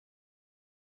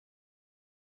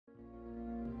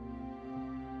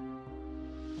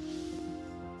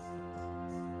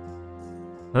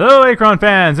Hello Achron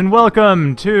fans, and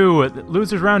welcome to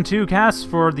Losers Round 2 cast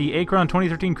for the Achron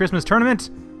 2013 Christmas Tournament.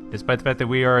 Despite the fact that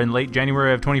we are in late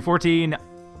January of 2014,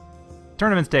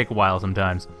 tournaments take a while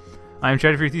sometimes. I'm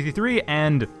Shadow333,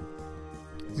 and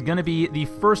it's going to be the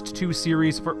first two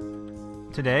series for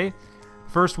today.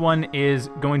 First one is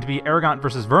going to be Arrogante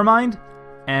versus Vermind,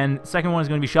 and second one is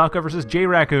going to be Shaka versus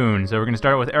J-Raccoon. So we're going to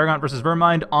start with Arrogante versus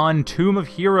Vermind on Tomb of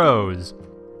Heroes.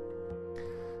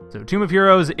 So Tomb of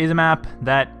Heroes is a map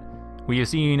that we have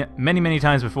seen many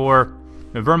times before.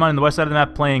 We have Vermind on the west side of the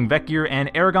map playing Vecgir, and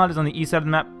Arrogante is on the east side of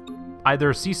the map,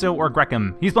 either CESO or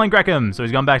Grekim. He's playing Grekim, so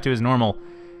he's gone back to his normal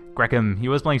Grekim. He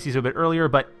was playing CESO a bit earlier,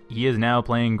 but he is now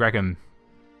playing Grekim.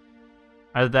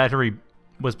 Either that or he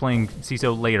was playing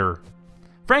CESO later.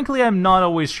 Frankly, I'm not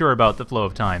always sure about the flow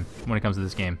of time when it comes to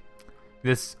this game.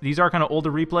 These are kind of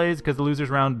older replays because the losers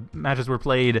round matches were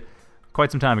played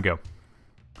quite some time ago.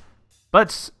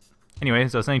 But anyway,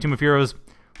 so saying Tomb of Heroes,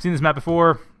 we've seen this map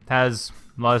before. It has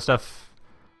a lot of stuff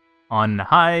on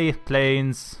high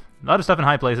plains, a lot of stuff in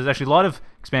high places. Actually, a lot of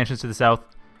expansions to the south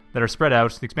that are spread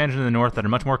out, the expansions in the north that are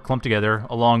much more clumped together,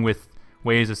 along with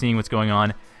ways of seeing what's going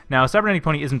on. Now, Cybernetic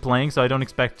Pony isn't playing, so I don't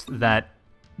expect that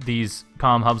these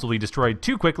comm hubs will be destroyed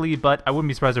too quickly, but I wouldn't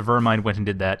be surprised if Vermind went and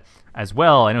did that as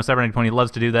well. I know Cybernetic Pony loves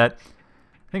to do that.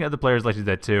 I think other players like to do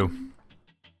that too.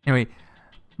 Anyway,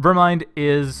 Vermind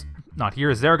is not here.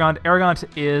 Is Arrogante. Arrogante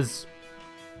is,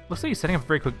 looks like he's setting up a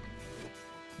very quick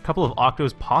couple of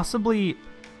octos, possibly.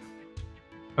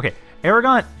 Okay,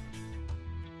 Arrogante,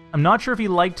 I'm not sure if he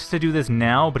liked to do this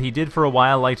now, but he did for a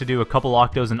while like to do a couple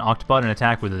octos and octopod and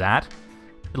attack with that.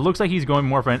 It looks like he's going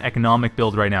more for an economic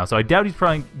build right now, so I doubt he's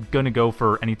probably going to go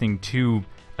for anything too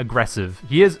aggressive.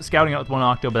 He is scouting out with one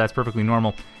octo, but that's perfectly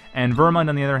normal. And Vermind,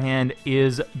 on the other hand,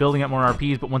 is building up more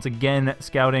RPs, but once again,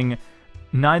 scouting.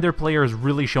 Neither player is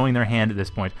really showing their hand at this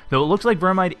point, though it looks like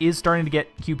Vermind is starting to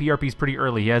get QP RPs pretty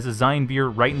early. He has a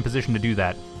Vecgir right in position to do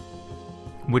that,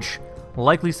 which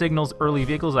likely signals early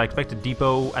vehicles. I expect a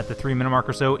depot at the 3-minute mark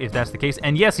or so if that's the case.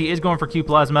 And yes, he is going for Q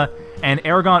Plasma, and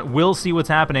Arrogante will see what's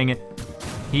happening.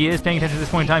 He is paying attention at this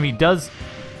point in time. He does...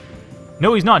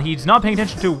 No, he's not. He's not paying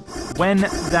attention to when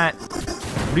that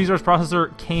resource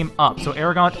processor came up. So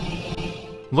Arrogante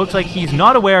looks like he's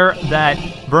not aware that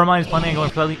Vermind is planning on going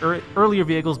for slightly earlier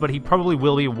vehicles, but he probably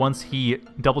will be once he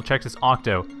double-checks his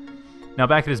octo. Now,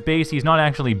 back at his base, he's not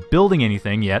actually building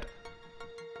anything yet.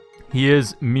 He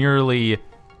is merely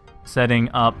setting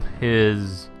up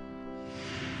his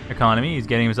economy. He's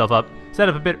getting himself set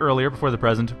up a bit earlier before the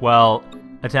present, while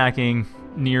attacking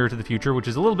near to the future, which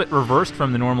is a little bit reversed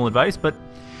from the normal advice, but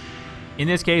in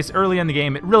this case, early in the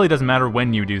game, it really doesn't matter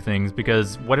when you do things,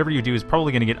 because whatever you do is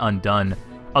probably going to get undone,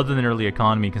 other than early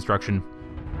economy construction.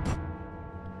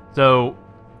 So,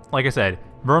 like I said,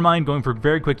 Vermind going for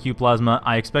very quick Q Plasma.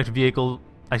 I expect a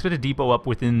depot up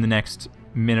within the next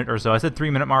minute or so. I said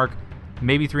 3-minute mark,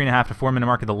 maybe 3.5 to 4-minute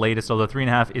mark at the latest, although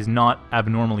 3.5 is not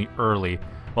abnormally early.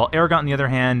 While Arrogante, on the other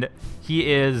hand, he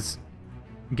is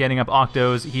getting up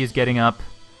octos. He is getting up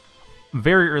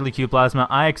very early Q Plasma.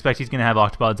 I expect he's going to have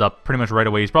octopods up pretty much right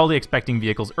away. He's probably expecting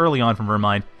vehicles early on from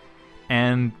Vermind.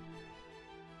 And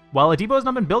while a depot has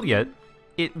not been built yet,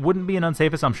 it wouldn't be an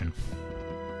unsafe assumption.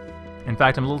 In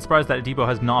fact, I'm a little surprised that a depot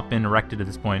has not been erected at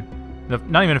this point.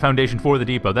 Not even a foundation for the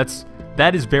depot.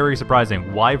 That is very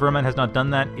surprising. Why Vermind has not done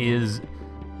that is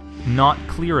not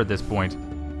clear at this point.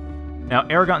 Now,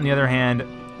 Arrogante, on the other hand,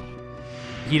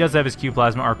 he does have his Q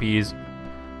Plasma RPs.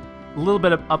 A little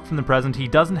bit up from the present. He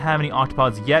doesn't have any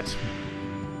octopods yet,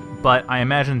 but I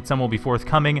imagine some will be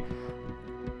forthcoming.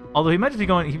 Although he might just be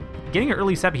getting an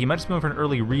early Seppi, he might just be going for an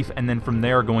early Reef, and then from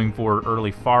there going for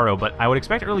early Faro. But I would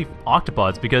expect early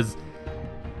octopods, because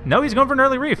no, he's going for an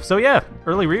early Reef. So yeah,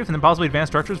 early Reef, and then possibly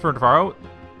advanced structures for Faro.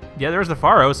 Yeah, there's the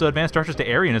Faro, so advanced structures to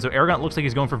Arian. And so Arrogante looks like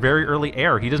he's going for very early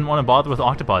air. He doesn't want to bother with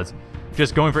octopods.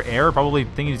 Just going for air, probably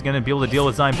thinking he's going to be able to deal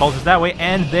with Zion Pulsars that way,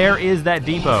 and there is that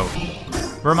depot.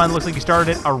 Vermind looks like he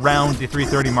started it around the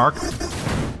 330 mark.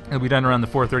 It'll be done around the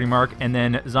 430 mark, and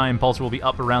then Zion Pulsar will be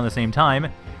up around the same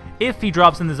time. If he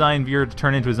drops in the Zion Veer to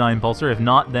turn into a Zion Pulsar, if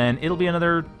not, then it'll be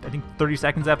another, I think, 30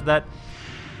 seconds after that.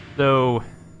 So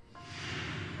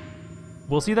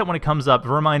we'll see that when it comes up.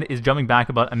 Vermind is jumping back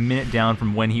about a minute down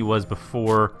from when he was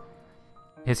before.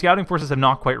 His scouting forces have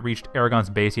not quite reached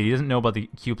Arrogante's base yet. He doesn't know about the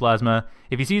Q Plasma.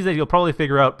 If he sees that, he'll probably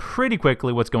figure out pretty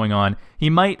quickly what's going on. He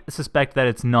might suspect that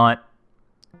it's not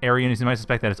Arian, he might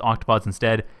suspect that it's octopods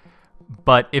instead.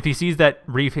 But if he sees that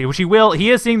Reef, which he will,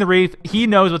 he is seeing the Reef, he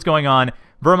knows what's going on.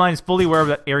 Vermind is fully aware of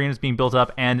that Arian is being built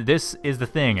up, and this is the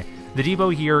thing. The depot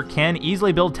here can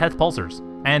easily build 10th pulsars.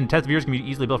 And Test Veers can be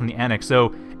easily built from the Annex,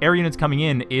 so air units coming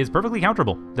in is perfectly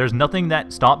counterable. There's nothing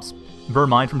that stops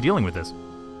Vermind from dealing with this.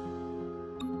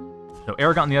 So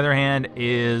Arrogant, on the other hand,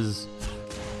 is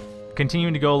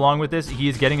continuing to go along with this. He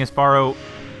is getting his Pharaoh...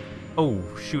 Oh,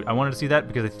 shoot, I wanted to see that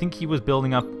because I think he was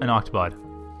building up an Octopod.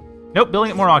 Nope,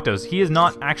 building up more Octos. He is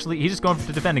not actually... He's just going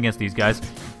to defend against these guys.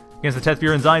 Against the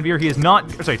Tethvir and Zionvir, he is not...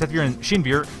 Sorry, Tethvir and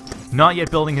Shinvir, not yet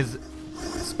building his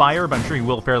Spire, but I'm sure he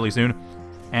will fairly soon.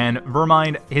 And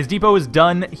Vermind, his depot is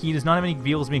done. He does not have any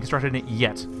vehicles being constructed in it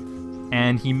yet.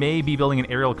 And he may be building an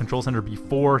aerial control center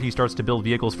before he starts to build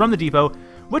vehicles from the depot,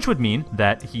 which would mean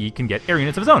that he can get air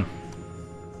units of his own.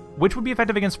 Which would be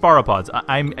effective against Pharopods.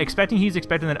 I'm expecting he's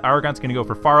expecting that Arrogant's going to go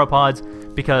for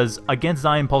Pharopods, because against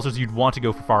Zion Pulsars, you'd want to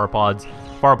go for Pharopods.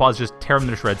 Pharopods just tear them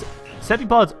to shreds.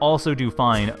 Sepipods also do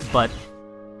fine, but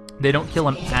they don't kill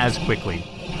him as quickly.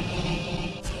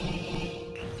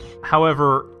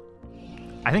 However,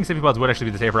 I think Sepipods would actually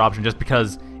be the safer option, just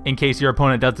because in case your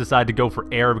opponent does decide to go for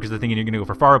air because they're thinking you're going to go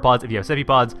for Pharopods, if you have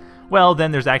Sepipods, well,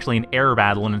 then there's actually an air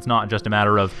battle, and it's not just a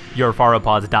matter of your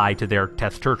Pharopods die to their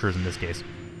Teth Churchers in this case.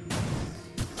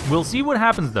 We'll see what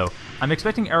happens, though. I'm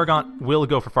expecting Arrogant will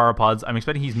go for Pharopods. I'm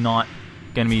expecting he's not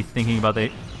going to be thinking about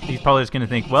that. He's probably just going to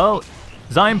think, well,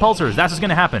 Zion Pulsars, that's what's going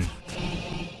to happen.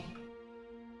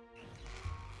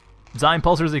 Zion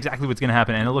Pulsar is exactly what's going to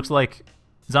happen, and it looks like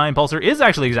Zion Pulsar is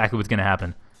actually exactly what's going to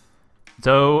happen.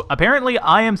 So, apparently,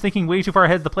 I am thinking way too far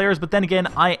ahead of the players, but then again,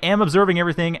 I am observing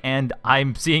everything, and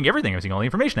I'm seeing everything. I'm seeing all the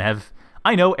information I have.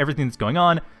 I know everything that's going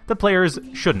on. The players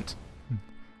shouldn't.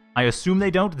 I assume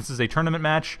they don't. This is a tournament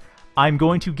match. I'm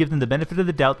going to give them the benefit of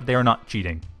the doubt that they are not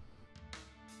cheating.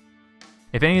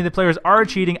 If any of the players are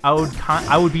cheating,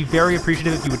 I would be very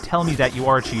appreciative if you would tell me that you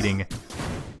are cheating.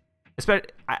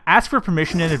 Ask for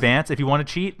permission in advance if you want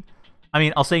to cheat. I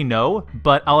mean, I'll say no,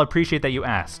 but I'll appreciate that you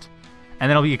asked. And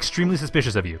then I'll be extremely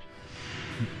suspicious of you.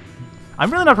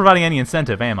 I'm really not providing any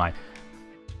incentive, am I?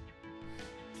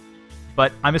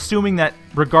 But I'm assuming that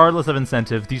regardless of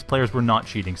incentive, these players were not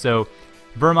cheating. So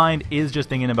Vermind is just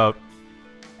thinking about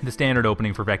the standard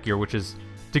opening for Vecgir, which is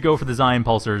to go for the Zion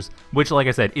Pulsars, which, like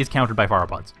I said, is countered by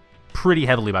Pharopods. Pretty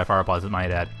heavily by Pharopods, at my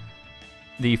dad.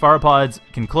 The Pharopods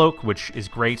can cloak, which is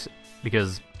great,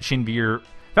 because Shinvir...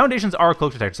 Foundations are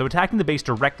cloak detected, so attacking the base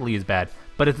directly is bad.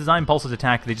 But if the Zion Pulsars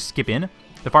attack, they just skip in.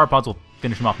 The Pharopods will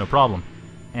finish them off no problem.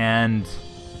 And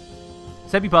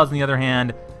Sepipods, on the other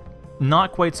hand,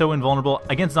 not quite so invulnerable.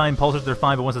 Against Zion Pulsars, they're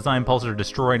fine, but once the Zion Pulsars are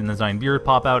destroyed and the Zion Veer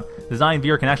pop out, the Zion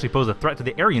Veer can actually pose a threat to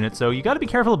the air unit, so you gotta be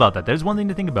careful about that. There's one thing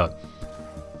to think about.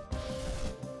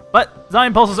 But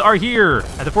Zion Pulsars are here!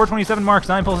 At the 427 mark,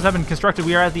 Zion Pulsars have been constructed.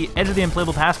 We are at the edge of the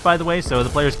inflatable pass, by the way, so the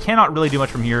players cannot really do much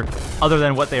from here other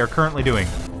than what they are currently doing.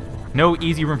 No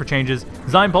easy room for changes.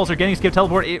 Zion Pulsar getting skip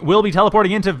teleport. It will be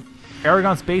teleporting into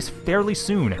Arrogant's base fairly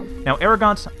soon. Now,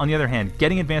 Arrogant, on the other hand,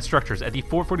 getting advanced structures at the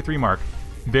 443 mark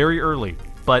very early.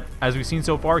 But as we've seen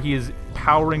so far, he is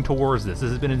powering towards this. This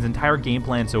has been his entire game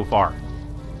plan so far.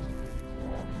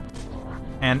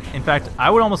 And, in fact, I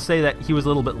would almost say that he was a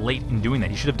little bit late in doing that.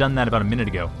 He should have done that about a minute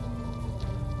ago.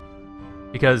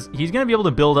 Because he's going to be able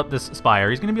to build up this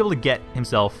Spire. He's going to be able to get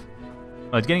himself...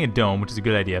 Well, he's getting a dome, which is a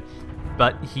good idea.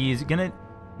 But he's going to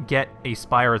get a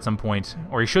Spire at some point.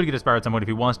 Or he should get a Spire at some point if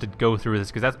he wants to go through this.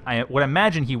 Because that's what I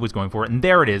imagine he was going for. And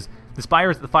there it is. The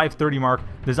Spire is at the 530 mark.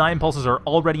 The Zion Pulses are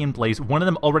already in place. One of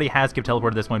them already has skip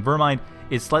teleport at this point. Vermind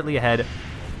is slightly ahead.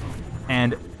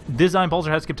 And... this Zion Pulsar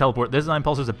has skip teleport, this Zion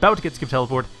Pulsar is about to get skip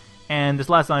teleport, and this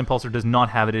last Zion Pulsar does not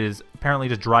have it. It is apparently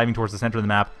just driving towards the center of the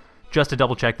map, just to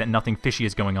double check that nothing fishy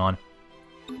is going on.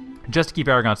 Just to keep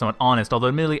Arrogant somewhat honest, although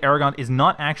admittedly Arrogant is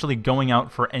not actually going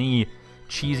out for any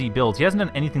cheesy builds. He hasn't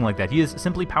done anything like that. He is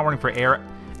simply powering for air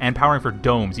and powering for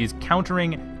domes. He is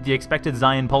countering the expected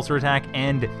Zion Pulsar attack,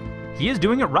 and he is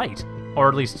doing it right. Or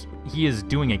at least, he is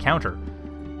doing a counter.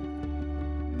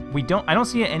 I don't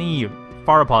see any...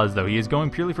 Pharopods, though. He is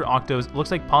going purely for Octos. Looks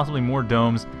like possibly more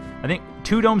domes. I think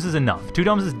 2 domes is enough. 2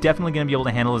 domes is definitely going to be able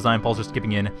to handle the Zion Pulsar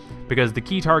skipping in, because the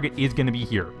key target is going to be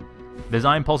here. The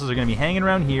Zion Pulsars are going to be hanging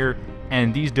around here,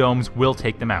 and these domes will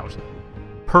take them out.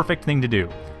 Perfect thing to do.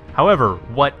 However,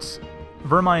 what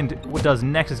Vermind does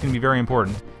next is going to be very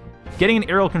important. Getting an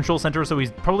aerial control center, so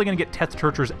he's probably going to get Teth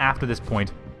Churchers after this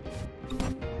point.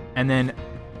 And then...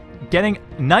 getting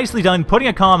nicely done, putting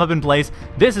a comm hub in place.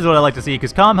 This is what I like to see,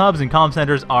 because comm hubs and comm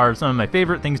centers are some of my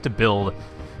favorite things to build.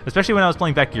 Especially when I was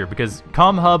playing Vecgir, because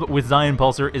comm hub with Zion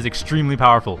Pulsar is extremely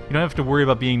powerful. You don't have to worry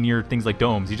about being near things like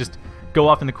domes. You just go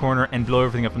off in the corner and blow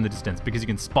everything up from the distance, because you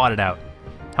can spot it out.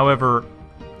 However,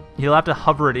 he'll have to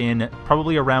hover it in,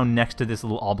 probably around next to this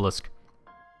little obelisk.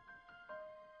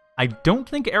 I don't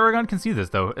think Arrogante can see this,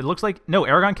 though. It looks like... No,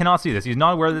 Arrogante cannot see this. He's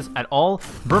not aware of this at all.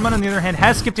 Vermind, on the other hand,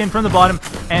 has skipped in from the bottom,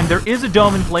 and there is a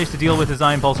dome in place to deal with his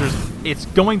Ion Pulsers. It's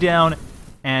going down,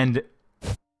 and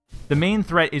the main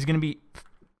threat is going to be,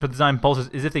 for the Ion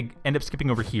Pulsers, is if they end up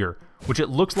skipping over here, which it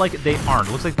looks like they aren't.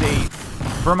 It looks like they...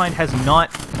 Vermind has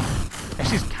not...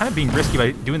 Actually, he's kind of being risky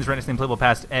by doing this right next to the Unplayable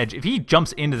Past edge. If he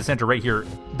jumps into the center right here,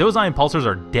 those Ion Pulsers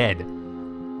are dead.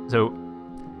 So...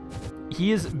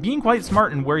 he is being quite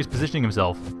smart in where he's positioning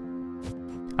himself.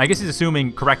 I guess he's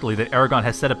assuming correctly that Arrogante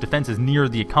has set up defenses near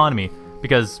the economy,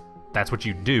 because that's what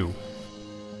you do.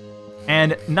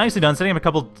 And nicely done, setting up a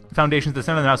couple foundations at the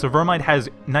center of the map, so Vermind has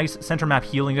nice center map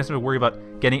healing. He doesn't have to worry about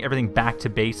getting everything back to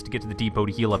base to get to the depot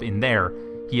to heal up in there.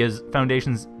 He has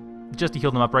foundations just to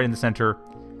heal them up right in the center,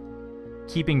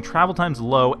 keeping travel times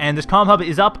low, and this comm hub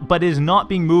is up, but is not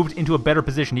being moved into a better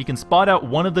position. He can spot out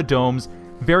one of the domes.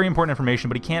 Very important information,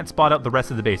 but he can't spot out the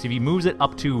rest of the base. If he moves it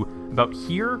up to about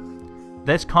here,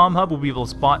 this comm hub will be able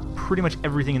to spot pretty much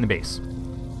everything in the base.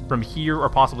 From here, or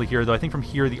possibly here, though I think from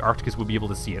here the Arcticus will be able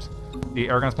to see it. The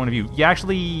Arrogante's point of view. Yeah,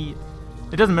 actually,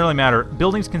 it doesn't really matter.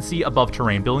 Buildings can see above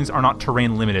terrain. Buildings are not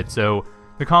terrain limited, so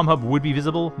the comm hub would be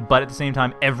visible, but at the same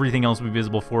time, everything else would be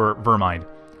visible for Vermind.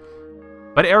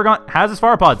 But Arrogante has his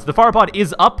Pharopods. The Pharopod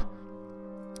is up.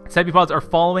 Sepipods are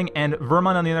following, and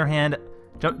Vermind, on the other hand,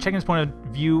 checking his point of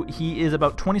view, he is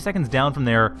about 20 seconds down from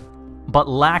there, but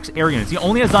lacks air units. He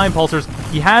only has Ion Pulsers.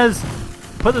 He has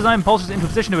put those Ion Pulsers into a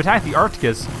position to attack the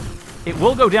Arcticus. It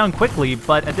will go down quickly,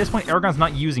 but at this point, Arrogante's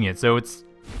not using it, so it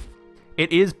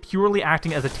is purely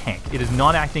acting as a tank. It is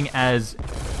not acting as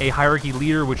a hierarchy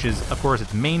leader, which is, of course,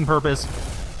 its main purpose.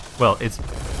 Well, its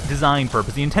design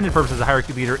purpose. The intended purpose is a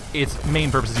hierarchy leader. Its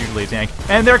main purpose is usually a tank.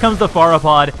 And there comes the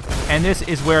Pharopod, and this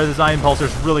is where the Ion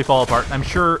Pulsers really fall apart. I'm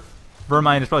sure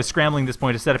Vermind is probably scrambling at this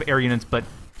point to set up air units, but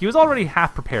he was already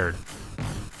half prepared.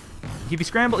 If he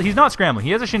scrambled, he's not scrambling.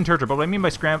 He has a Shin Turcher, but what I mean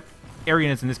by air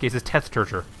units in this case is Teth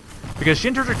Turcher. Because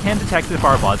Shin Turcher can detect the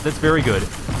Pharopods, that's very good,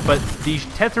 but the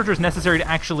Teth Turcher is necessary to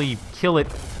actually kill it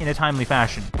in a timely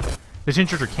fashion. The Shin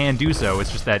Turcher can do so,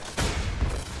 it's just that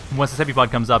once the Sepipod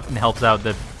comes up and helps out,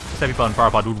 the Sepipod and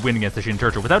Pharopod would win against the Shin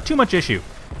Turcher without too much issue.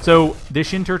 So, this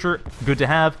Shin Turcher, good to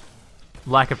have.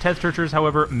 Lack of Teth Turchers,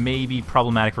 however, may be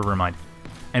problematic for Vermind.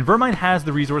 And Vermind has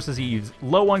the resources. He's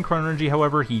low on chrono energy,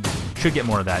 however, he should get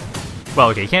more of that. Well,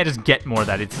 okay, he can't just get more of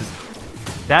that. It's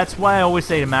just, that's why I always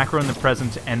say to macro in the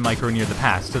present and micro near the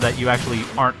past, so that you actually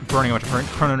aren't burning a bunch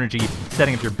of chrono energy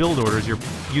setting up your build orders. You're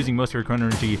using most of your chrono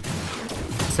energy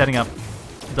setting up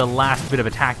the last bit of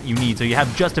attack that you need, so you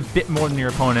have just a bit more than your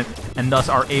opponent, and thus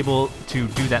are able to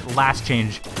do that last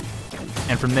change,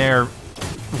 and from there,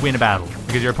 win a battle,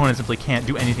 because your opponent simply can't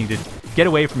do anything to get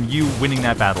away from you winning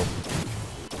that battle.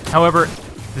 However,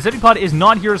 the Sepipod is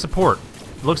not here to support.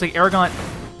 It looks like Arrogante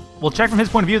will check from his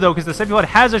point of view, though, because the Sepipod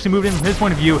has actually moved in from his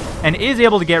point of view and is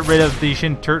able to get rid of the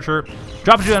Shin Turcher,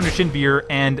 drop it under Shin Veer,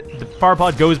 and the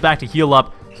Pharopod goes back to heal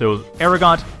up. So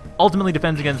Arrogante ultimately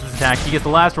defends against this attack. He gets the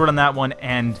last word on that one,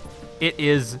 and it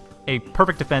is a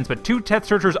perfect defense. But two Teth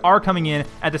Turchers are coming in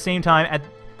at the same time at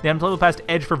the Unplayable Past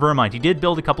edge for Vermind. He did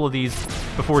build a couple of these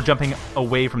before jumping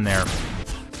away from there.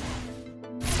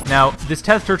 Now, this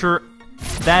Teth Turcher,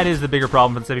 that is the bigger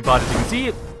problem for the Sepipod. As you can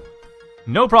see,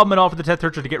 no problem at all for the Teth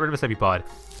Turcher to get rid of a Sepipod.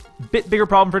 Bit bigger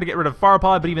problem for it to get rid of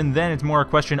Pharopod, but even then it's more a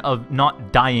question of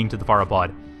not dying to the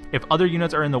Pharopod. If other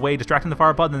units are in the way distracting the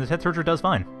Pharopod, then the Teth Turcher does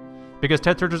fine. Because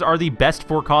Teth Turchers are the best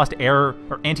forecast air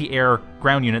or anti-air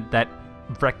ground unit that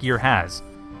Vecgir has.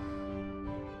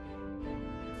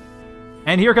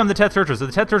 And here come the Teth Turchers. So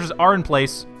the Teth Turchers are in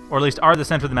place, or at least are the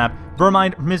center of the map.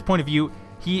 Vermind, from his point of view,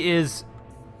 he is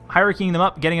hierarchying them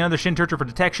up, getting another Shin Turcher for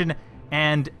detection,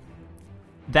 and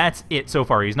that's it so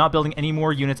far. He's not building any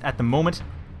more units at the moment.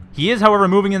 He is, however,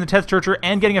 moving in the Teth Turcher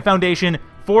and getting a foundation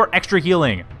for extra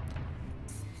healing.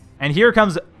 And here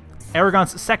comes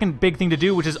Arrogante's second big thing to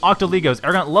do, which is Octolegos.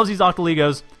 Arrogante loves these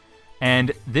Octolegos,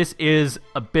 and this is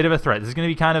a bit of a threat. This is going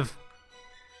to be kind of...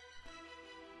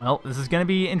 well, this is going to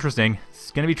be interesting.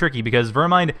 It's going to be tricky, because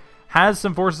Vermind has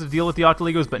some forces to deal with the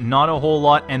Octolegos, but not a whole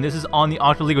lot, and this is on the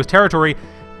Octolegos territory.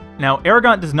 Now,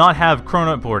 Arrogante does not have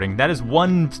chrono importing. That is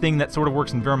one thing that sort of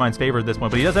works in Vermind's favor at this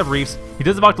point, but he does have reefs. He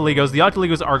does have Octolegos. The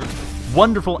Octolegos are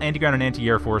wonderful anti-ground and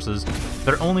anti-air forces.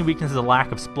 Their only weakness is a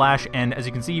lack of splash, and as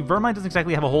you can see, Vermind doesn't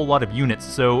exactly have a whole lot of units,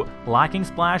 so lacking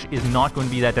splash is not going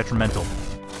to be that detrimental.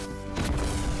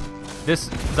 This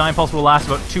Zion Pulse will last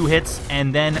about 2 hits,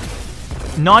 and then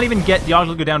not even get the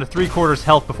Octolego down to 3/4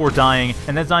 health before dying,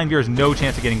 and that Zion Veer has no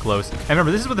chance of getting close. And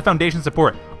remember, this is with the Foundation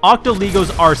support.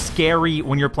 Octolegos are scary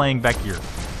when you're playing Vecgir.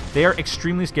 They are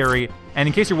extremely scary. And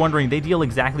in case you're wondering, they deal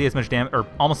exactly as much damage, or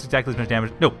almost exactly as much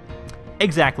damage. No,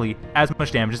 exactly as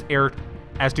much damage as air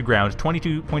as to ground.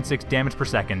 22.6 damage per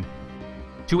second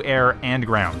to air and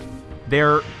ground.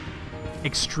 They're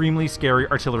extremely scary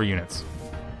artillery units.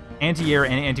 Anti-air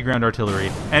and anti-ground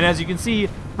artillery. And as you can see,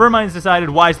 Vermind's decided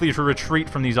wisely to retreat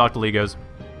from these Octolegos.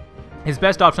 His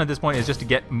best option at this point is just to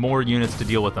get more units to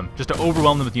deal with them. Just to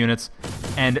overwhelm them with units.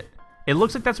 And it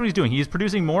looks like that's what he's doing. He's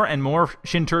producing more and more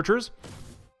Shin Turchers.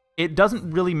 It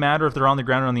doesn't really matter if they're on the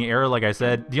ground or on the air, like I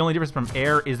said. The only difference from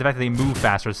air is the fact that they move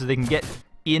faster, so they can get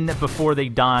in before they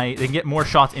die. They can get more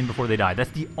shots in before they die. That's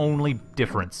the only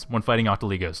difference when fighting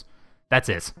Octolegos. That's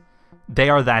it. They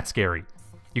are that scary.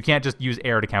 You can't just use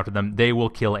air to counter them. They will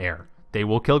kill air. They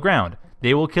will kill ground.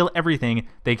 They will kill everything.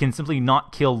 They can simply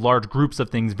not kill large groups of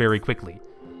things very quickly.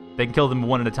 They can kill them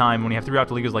one at a time. When you have 3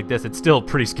 Octolegos like this, it's still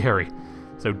pretty scary.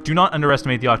 So do not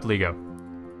underestimate the Octolego.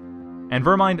 And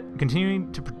Vermind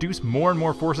continuing to produce more and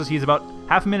more forces. He's about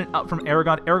half a minute up from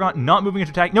Arrogante. Arrogante not moving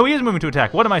into attack. No, he is moving to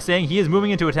attack. What am I saying? He is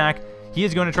moving into attack. He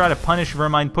is going to try to punish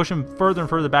Vermind, push him further and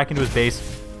further back into his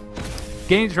base.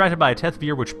 Getting distracted by a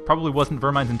Tethvir, which probably wasn't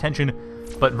Vermind's intention,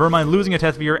 but Vermind losing a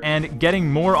Tethvir and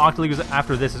getting more Octolegos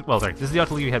after this. Well, sorry, this is the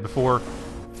Octolego he had before.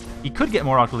 He could get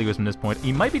more Octolegos from this point.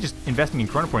 He might be just investing in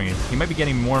chronoporting. He might be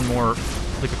getting more and more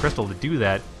Liquid Crystal to do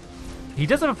that. He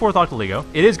does have a 4th Octolego.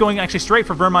 It is going actually straight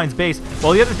for Vermind's base,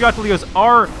 while the other 3 Octolegos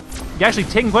are actually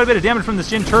taking quite a bit of damage from the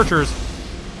Shin Turchers.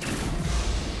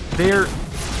 They're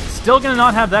still going to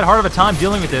not have that hard of a time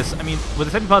dealing with this. I mean, with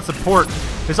the 70-pod support,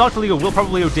 this Octolego will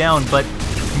probably go down, but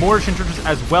more Shin Turchers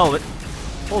as well. But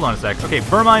hold on a sec. Okay,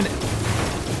 Vermind...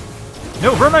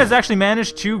 No, Vermind has actually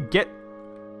managed to get...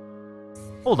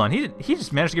 Hold on, he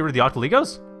just managed to get rid of the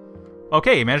Octolegos?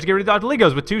 Okay, he managed to get rid of the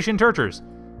Octolegos with 2 Shin Turchers.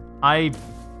 I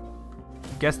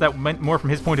guess that went more from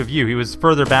his point of view. He was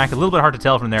further back, a little bit hard to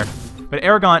tell from there. But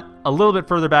Arrogante, a little bit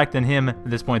further back than him at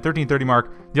this point, 1330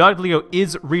 mark. The Octolego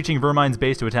is reaching Vermind's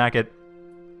base to attack it.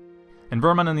 And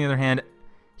Vermind, on the other hand,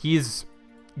 he's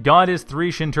got his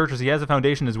 3 Shin Turchers. He has a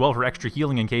foundation as well for extra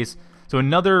healing in case. So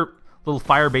another little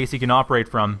fire base he can operate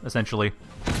from, essentially.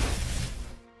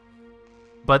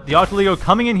 But the Octolego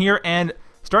coming in here and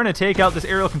starting to take out this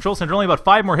aerial control center. Only about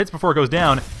 5 more hits before it goes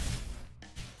down.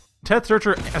 Teth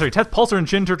Pulsar and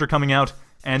Shin Turcher coming out,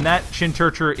 and that Shin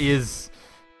Turcher is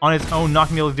on its own, not going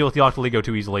to be able to deal with the Octolego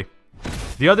too easily.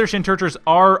 The other Shin Turchers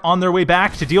are on their way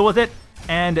back to deal with it,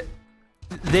 and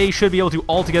they should be able to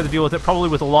altogether deal with it, probably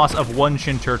with a loss of 1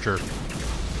 Shin Turcher.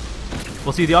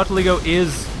 We'll see the Octolego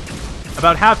is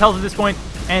about half health at this point,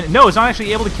 and no, it's not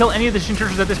actually able to kill any of the Shin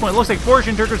Turchers at this point. It looks like 4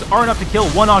 Shin Turchers are enough to kill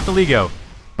 1 Octolego,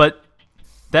 but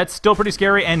that's still pretty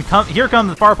scary, and here come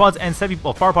the Farpods and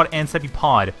Farpod and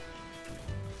Sepipod.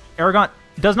 Arrogante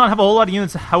does not have a whole lot of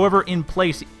units, however, in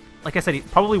place. Like I said, he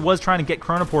probably was trying to get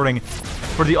chronoporting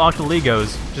for the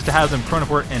Octolegos, just to have them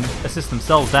chronoport and assist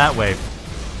themselves that way.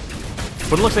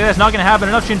 But it looks like that's not going to happen.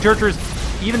 Enough Shin Turchers,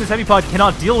 even the Sepipod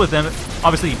cannot deal with them.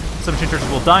 Obviously, some Shin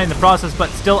Turchers will die in the process, but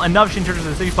still enough Shin Turchers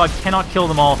that the Sepipod cannot kill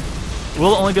them all.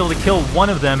 Will only be able to kill 1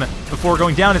 of them before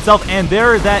going down itself, and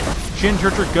there that Shin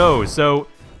Turcher goes. So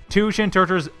 2 Shin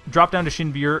Turchers drop down to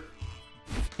Shinvir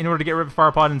in order to get rid of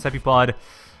Farpod and Sepipod.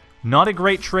 Not a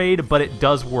great trade, but it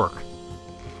does work.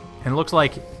 And it looks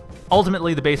like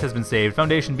ultimately the base has been saved.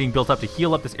 Foundation being built up to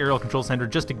heal up this aerial control center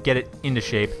just to get it into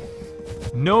shape.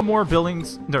 No more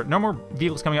buildings, no more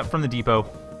vehicles coming up from the depot.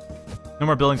 No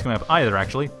more buildings coming up either,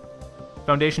 actually.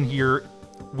 Foundation here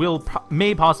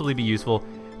may possibly be useful.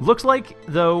 Looks like,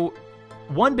 though,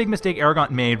 one big mistake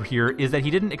Arrogante made here is that he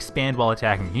didn't expand while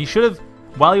attacking. He should have,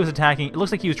 while he was attacking, it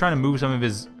looks like he was trying to move some of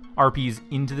his RPs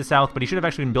into the south, but he should have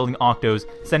actually been building Octos,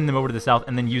 sending them over to the south,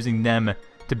 and then using them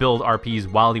to build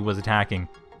RPs while he was attacking.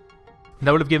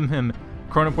 That would have given him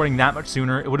chronoporting that much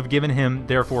sooner. It would have given him,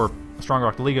 therefore,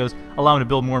 stronger Octolegos, allow him to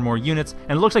build more and more units.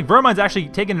 And it looks like Vermind's actually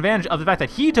taken advantage of the fact that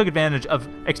he took advantage of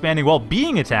expanding while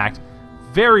being attacked.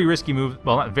 Very risky move.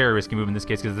 Well, not very risky move in this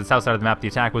case, because the south side of the map, the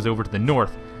attack was over to the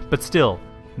north. But still,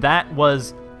 that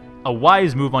was a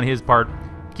wise move on his part,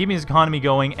 keeping his economy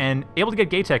going and able to get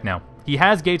gate tech now. He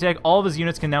has gate tech. All of his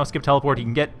units can now skip teleport. He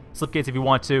can get slip gates if he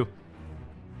wants to.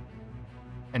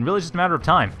 And really just a matter of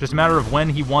time. Just a matter of when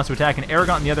he wants to attack. And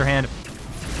Arrogante, on the other hand,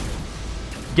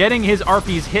 getting his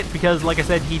RPs hit because, like I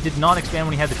said, he did not expand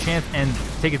when he had the chance and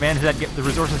take advantage of that, get the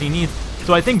resources he needs.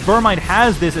 So I think Vermind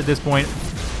has this at this point.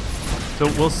 So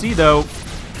we'll see, though.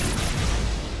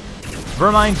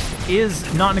 Vermind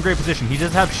is not in a great position. He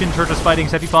does have Shin Turchers fighting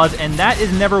Sepipods, and that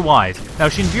is never wise. Now,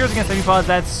 Shinvirs against Sepipods,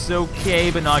 that's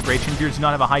okay, but not great. Shinvirs do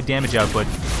not have a high damage output.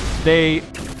 They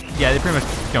pretty much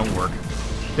don't work.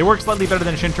 They work slightly better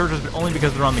than Shin Turtles, but only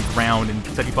because they're on the ground, and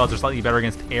Sepipods are slightly better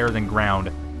against air than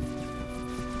ground.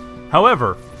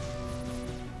 However,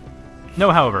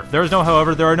 there is no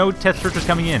however, there are no Teth Turtles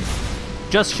coming in.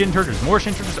 Just Shin Turtles. More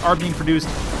Shin Turtles are being produced.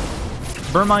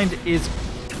 Vermind is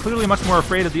clearly much more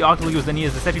afraid of the Octolegos than he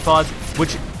is the Sepipods,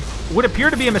 which would appear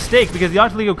to be a mistake, because the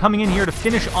Octolego coming in here to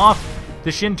finish off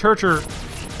the Shin Turtle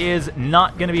is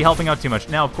not going to be helping out too much.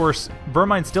 Now, of course,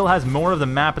 Vermind still has more of the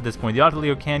map at this point. The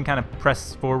Octolego can kind of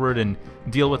press forward and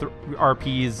deal with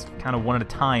RPs kind of one at a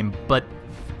time, but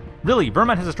really,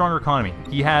 Vermind has a stronger economy.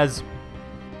 He has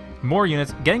more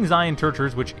units. Getting Zion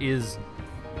Turtles, which is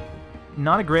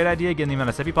not a great idea, given the amount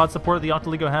of Sepipod support the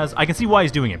Octolego has. I can see why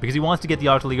he's doing it, because he wants to get the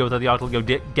Octolego without the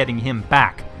Octolego getting him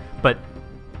back. But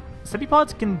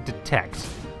Sepipods can detect.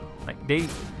 Like,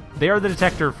 they are the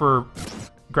detector for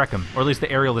Grekim, or at least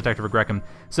the aerial detector for Grekim.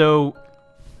 So,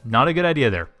 not a good idea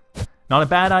there. Not a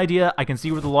bad idea. I can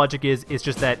see where the logic is. It's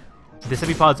just that the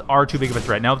Sepipods are too big of a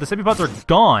threat. Now, if the Sepipods are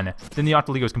gone, then the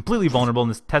Octolego is completely vulnerable,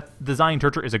 and the Zion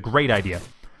Turtle is a great idea.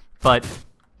 But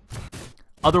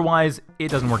otherwise, it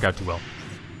doesn't work out too well.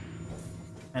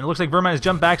 And it looks like Vermind has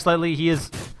jumped back slightly. He is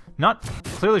not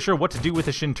clearly sure what to do with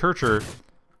the Shin Turtle,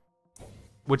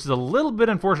 which is a little bit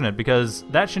unfortunate, because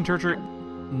that Shin Turtle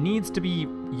needs to be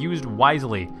used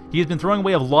wisely. He has been throwing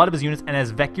away a lot of his units, and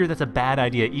as Vecgir, that's a bad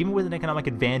idea. Even with an economic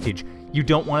advantage, you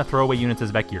don't want to throw away units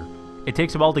as Vecgir. It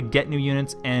takes a while to get new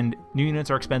units, and new units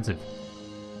are expensive.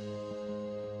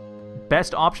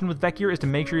 Best option with Vecgir is to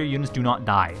make sure your units do not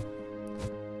die.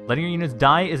 Letting your units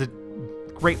die is a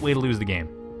great way to lose the game.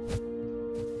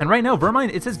 And right now,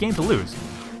 Vermind, it's his game to lose.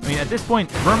 I mean, at this point,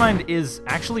 Vermind is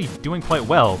actually doing quite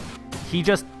well. He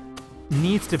just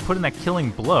needs to put in that killing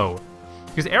blow.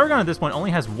 Because Arrogante at this point only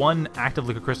has one active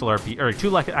Liquid Crystal RP, or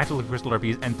 2 active Liquid Crystal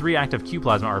RPs, and 3 active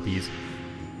Q-Plasma RPs.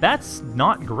 That's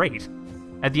not great.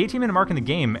 At the 18-minute mark in the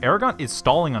game, Arrogante is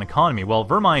stalling on economy, while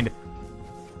Vermind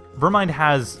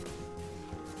has,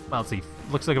 well, let's see,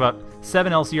 looks like about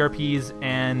 7 LCRPs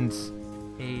and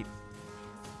 8,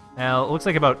 it looks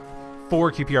like about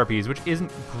 4 QPRPs, which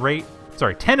isn't great.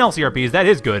 Sorry, 10 LCRPs, that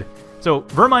is good. So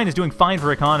Vermind is doing fine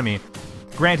for economy.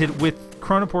 Granted, with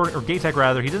Chronoport, or Gate Tech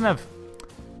rather, he doesn't have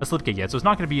a Slipgate yet, so it's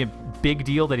not going to be a big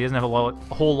deal that he doesn't have a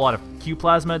whole lot of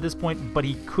Q-Plasma at this point, but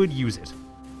he could use it.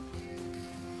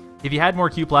 If he had more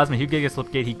Q-Plasma, he'd get a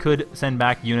Slipgate, he could send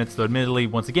back units, though admittedly,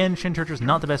 once again, Shin Turtles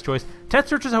not the best choice. Teth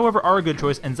Turtles, however, are a good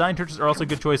choice, and Zion Turtles are also a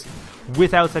good choice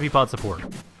without Sepipod support.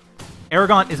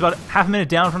 Arrogante is about half a minute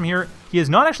down from here. He has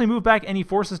not actually moved back any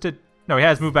forces to... No, he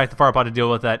has moved back to Farpod to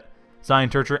deal with that Zion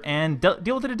Turtle, and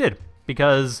deal with it did,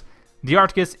 because the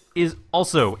Arcticus is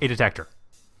also a detector,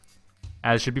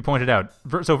 as should be pointed out.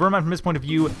 So Vermind, from his point of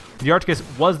view, the Arcticus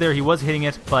was there, he was hitting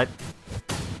it, but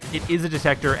it is a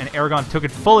detector, and Arrogante took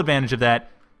full advantage of that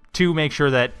to make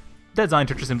sure that Zion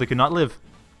Turtle simply could not live.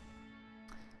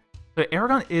 But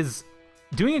Arrogante is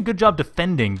doing a good job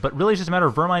defending, but really it's just a matter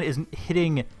of Vermind isn't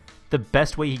hitting the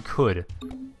best way he could.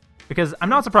 Because I'm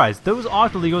not surprised, those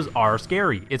Octolegos are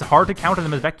scary. It's hard to counter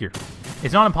them as Vecgir.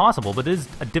 It's not impossible, but it is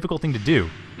a difficult thing to do.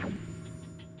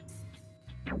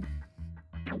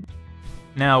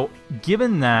 Now,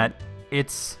 given that,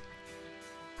 it's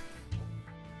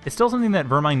still something that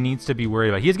Vermind needs to be worried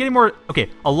about. He is getting more... Okay,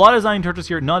 a lot of Zion Turtles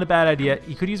here, not a bad idea.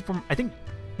 He could use... From, I think,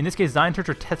 in this case, Zion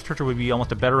Turtle or Teth Turtle would be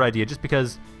almost a better idea, just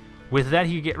because with that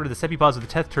he could get rid of the Sepipods of the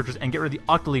Teth Turtles and get rid of the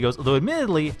Octolegos, although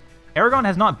admittedly, Arrogante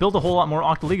has not built a whole lot more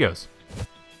Octolegos.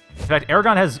 In fact,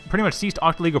 Arrogante has pretty much ceased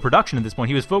Octolego production at this point.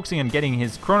 He was focusing on getting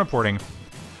his Chronoporting.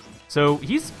 So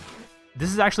this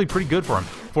is actually pretty good for him.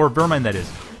 For Vermind, that is.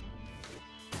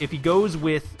 If he goes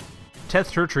with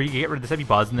Teth Turtle, he can get rid of the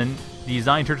Sepipods, and then the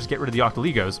Zion Turtles get rid of the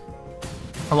Octolegos,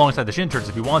 alongside the Shin Turtles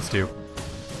if he wants to.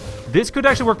 This could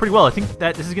actually work pretty well. I think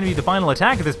that this is going to be the final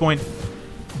attack at this point.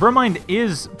 Vermind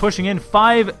is pushing in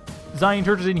 5 Zion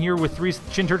Turtles in here with 3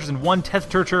 Shin Turtles and 1 Teth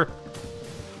Turtle.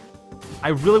 I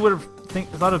really would have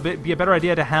thought it would be a better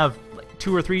idea to have like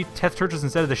 2 or 3 Teth Turtles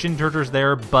instead of the Shin Turtles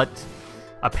there, but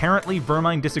apparently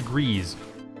Vermind disagrees.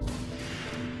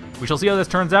 We shall see how this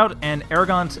turns out, and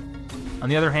Arrogante, on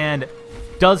the other hand,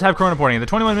 does have Chronoporting. At the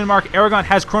 21-minute mark, Arrogante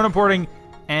has Chronoporting,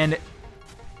 and...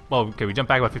 Well, okay, we jump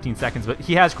back about 15 seconds, but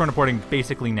he has Chronoporting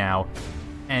basically now.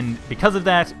 And because of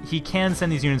that, he can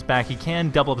send these units back, he can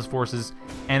double up his forces,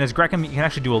 and as Grekim, he can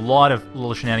actually do a lot of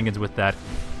little shenanigans with that,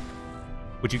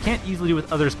 which you can't easily do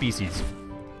with other species.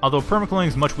 Although permaculling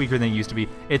is much weaker than it used to be,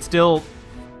 it's still...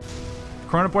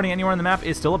 Chronoporting anywhere on the map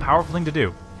is still a powerful thing to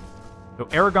do. So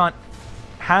Arrogante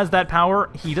has that power.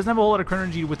 He doesn't have a whole lot of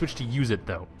energy with which to use it,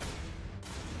 though.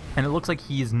 And it looks like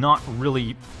he's not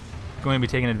really going to be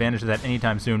taking advantage of that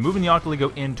anytime soon. Moving the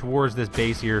Octolego in towards this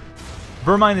base here.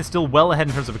 Vermind is still well ahead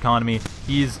in terms of economy.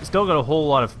 He's still got a whole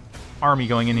lot of army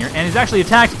going in here, and he's actually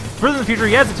attacked. Further in the future,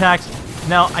 he has attacked.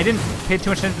 Now, I didn't pay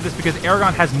too much attention to this because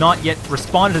Arrogante has not yet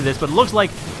responded to this, but it looks like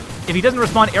if he doesn't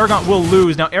respond, Arrogante will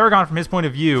lose. Now, Arrogante, from his point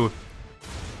of view,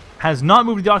 has not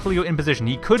moved the Octoligo in position.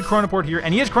 He could chronoport here,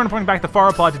 and he is chronoporting back the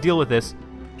Pharopod to deal with this.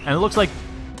 And it looks like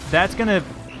that's going to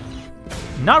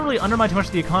not really undermine too much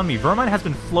of the economy. Vermind has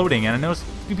been floating, and I noticed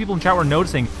a few people in chat were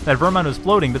noticing that Vermind was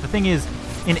floating, but the thing is,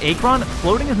 in Achron,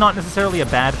 floating is not necessarily a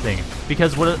bad thing,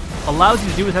 because what it allows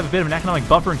you to do is have a bit of an economic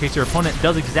buffer in case your opponent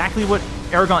does exactly what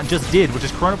Arrogante just did, which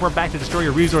is chronoport back to destroy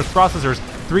your resource processors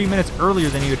 3 minutes earlier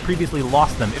than you had previously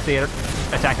lost them if they had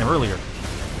attacked them earlier.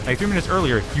 Like 3 minutes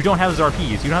earlier, you don't have those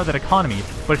RPs, you don't have that economy,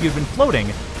 but if you've been floating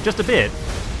just a bit,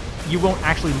 you won't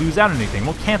actually lose out on anything,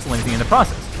 won't cancel anything in the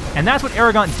process. And that's what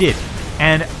Arrogante did.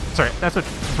 And, sorry, that's what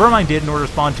Vermind did in order to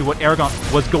respond to what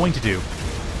Arrogante was going to do.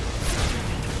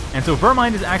 And so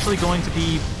Vermind is actually going to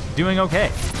be doing okay.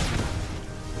 In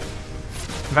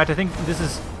fact, I think this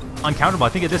is uncounterable. I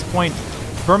think at this point,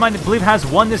 Vermind, I believe, has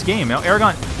won this game. Now,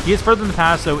 Arrogante, he is further in the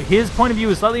past, so his point of view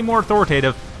is slightly more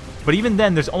authoritative. But even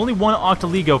then, there's only one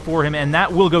Octoligo for him, and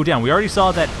that will go down. We already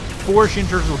saw that 4 Shin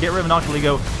Turtles will get rid of an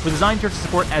Octoligo with Design Turtle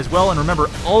support as well. And remember,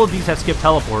 all of these have skipped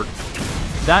teleport.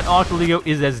 That Octoligo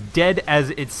is as dead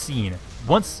as it's seen.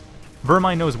 Once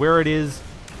Vermind knows where it is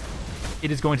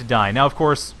going to die. Now, of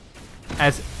course,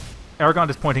 as Arrogante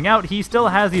is pointing out, he still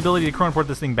has the ability to chronoport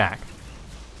this thing back.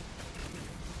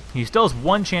 He still has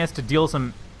one chance to deal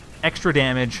some extra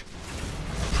damage.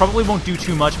 Probably won't do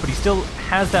too much, but he still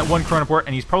has that one chronoport,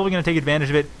 and he's probably going to take advantage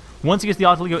of it once he gets the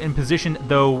Octoligo in position,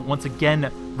 though, once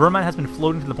again, Vermind has been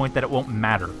floating to the point that it won't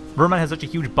matter. Vermind has such a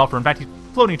huge buffer. In fact, he's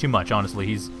floating too much,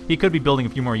 honestly. He could be building a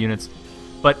few more units,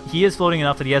 but he is floating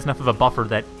enough that he has enough of a buffer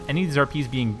that any of these RPs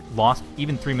being lost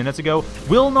even 3 minutes ago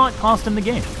will not cost him the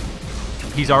game.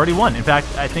 He's already won. In fact,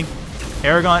 I think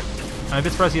Arrogante, I'm a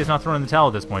bit surprised he has not thrown in the towel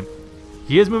at this point.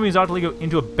 He is moving his Octoligo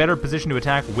into a better position to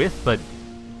attack with, but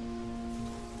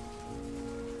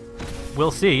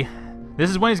we'll see. This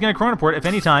is when he's going to chronoport, if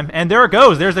any time. And there it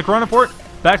goes. There's the chronoport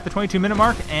back to the 22-minute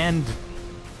mark, and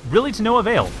really to no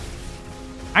avail.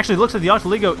 Actually, it looks like the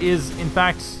Octoligo is, in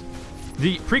fact,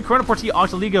 the pre-chronoport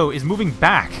Octoligo is moving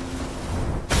back.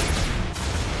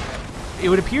 It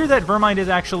would appear that Vermind is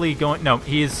actually going... No,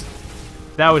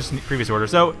 that was previous order.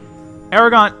 So,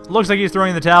 Arrogante looks like he's throwing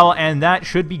in the towel, and that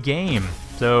should be game.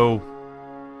 So,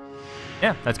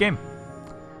 yeah, that's game.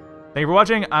 Thank you for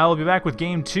watching. I'll be back with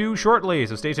Game 2 shortly,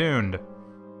 so stay tuned.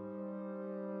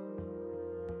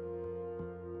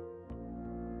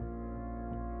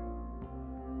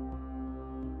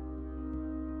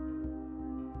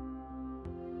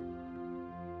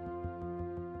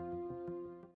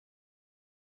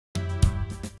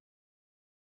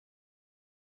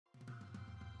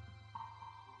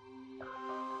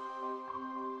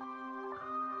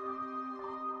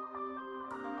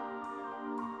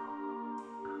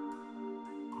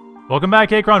 Welcome back,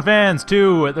 Achron fans,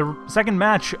 to the second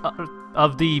match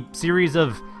of the series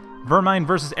of Vermind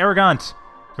versus Arrogante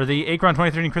for the Achron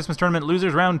 2013 Christmas Tournament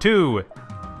Losers Round 2.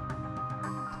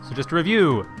 So just to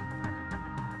review,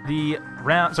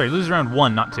 Losers Round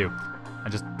 1, not 2. I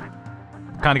just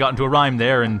kind of got into a rhyme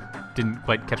there and didn't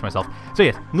quite catch myself. So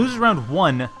yes, Losers Round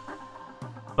 1,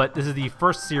 but this is the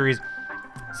first series.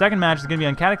 Second match is going to be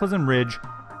on Cataclysm Ridge.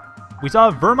 We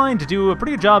saw Vermind do a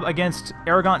pretty good job against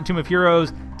Arrogante and Tomb of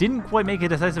Heroes. Didn't quite make it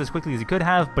decisive as quickly as he could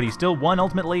have, but he still won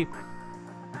ultimately.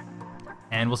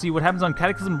 And we'll see what happens on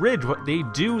Cataclysm Ridge, what they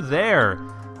do there.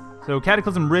 So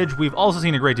Cataclysm Ridge, we've also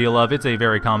seen a great deal of. It's a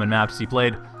very common map to see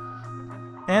played.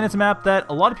 And it's a map that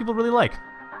a lot of people really like.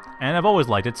 And I've always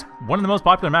liked. It's one of the most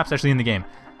popular maps actually in the game.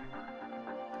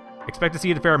 Expect to see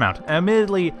it a fair amount.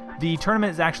 Admittedly, the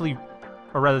tournament is actually,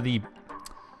 or rather not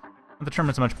the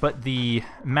tournament so much, but the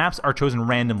maps are chosen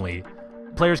randomly.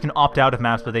 Players can opt out of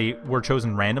maps, but they were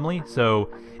chosen randomly, so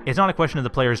it's not a question of the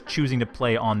players choosing to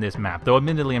play on this map, though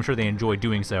admittedly I'm sure they enjoy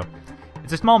doing so.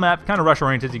 It's a small map, kind of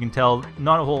rush-oriented, as you can tell.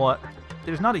 Not a whole lot.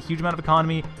 There's not a huge amount of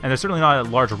economy, and there's certainly not a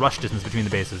large rush distance between the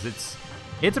bases.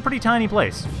 It's a pretty tiny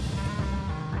place.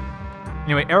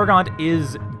 Anyway, Arrogante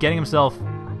is getting himself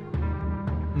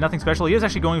nothing special. He is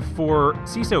actually going for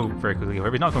CESO very quickly,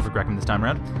 however. He's not going for Grekim this time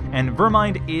around. And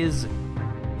Vermind is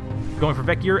going for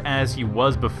Vecgir as he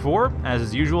was before, as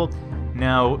is usual.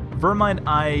 Now, Vermind,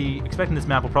 I expect in this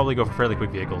map will probably go for fairly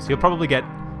quick vehicles. He'll probably get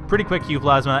pretty quick Q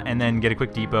Plasma and then get a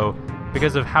quick depot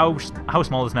because of how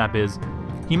small this map is.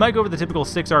 He might go for the typical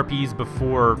 6 RPs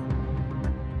before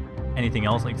anything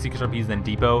else, like 6 RPs then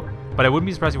depot. But I wouldn't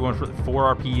be surprised if we went for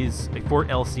 4 RPs, like 4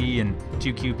 LC and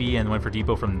 2 QP and went for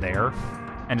depot from there.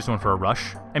 and just went for a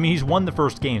rush. I mean, he's won the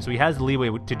first game, so he has the leeway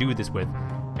to do this with.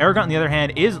 Arrogant, on the other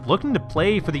hand, is looking to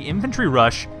play for the infantry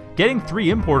rush, getting 3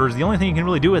 importers. The only thing he can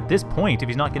really do at this point, if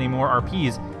he's not getting more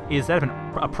RPs, is set up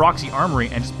a proxy armory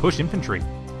and just push infantry.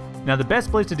 Now, the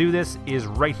best place to do this is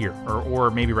right here,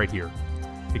 or maybe right here,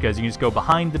 because you can just go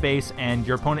behind the base, and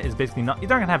your opponent is basically not... They're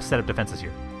not going to have set up defenses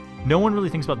here. No one really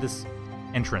thinks about this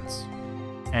entrance,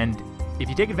 and if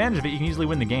you take advantage of it, you can easily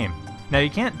win the game. Now, you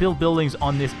can't build buildings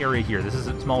on this area here. This is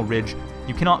a small ridge.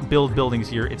 You cannot build buildings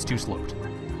here. It's too sloped.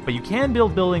 But you can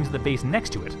build buildings at the base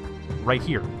next to it, right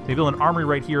here. So you build an armory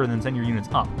right here and then send your units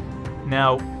up.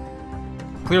 Now,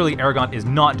 clearly Arrogant is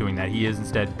not doing that. He is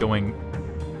instead going...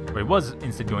 Or he was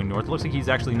instead going north. It looks like he's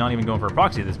actually not even going for a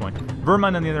proxy at this point.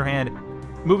 Vermind, on the other hand,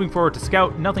 moving forward to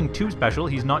scout. Nothing too special.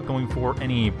 He's not going for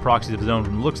any proxies of his own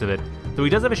from the looks of it. Though he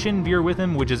does have a Shinvir with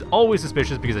him, which is always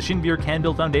suspicious because a Shinvir can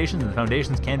build foundations, and the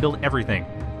foundations can build everything.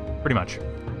 Pretty much.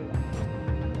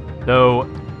 So...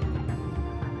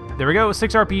 there we go,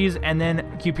 6 RPs and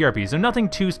then QPRPs. So nothing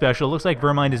too special. Looks like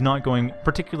Vermind is not going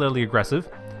particularly aggressive.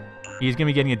 He's going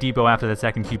to be getting a depot after that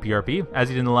second QPRP, as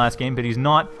he did in the last game, but he's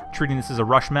not treating this as a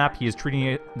rush map. He is treating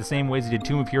it the same way as he did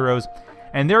Tomb of Heroes.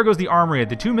 And there goes the armory at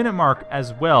the 2-minute mark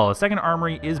as well. A second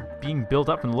armory is being built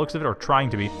up from the looks of it, or trying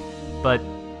to be. But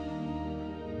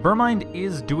Vermind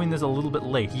is doing this a little bit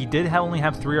late. He did only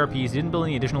have 3 RPs. He didn't build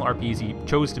any additional RPs. He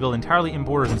chose to build entirely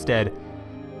importers instead.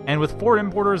 And with 4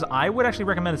 importers, I would actually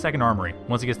recommend a second armory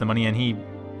once he gets the money, and he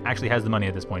actually has the money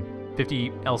at this point. 50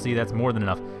 LC, that's more than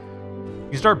enough.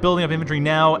 You start building up infantry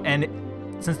now, and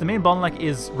since the main bottleneck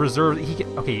is reserved, he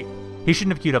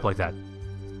shouldn't have queued up like that.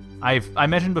 I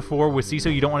mentioned before, with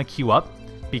CESO, you don't want to queue up,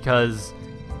 because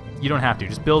you don't have to.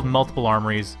 Just build multiple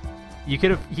armories. He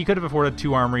could have afforded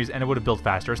 2 armories, and it would have built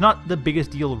faster. It's not the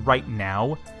biggest deal right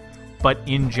now, but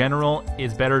in general,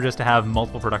 it's better just to have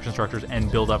multiple production structures and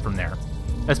build up from there.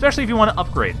 Especially if you want to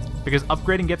upgrade, because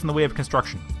upgrading gets in the way of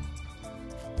construction.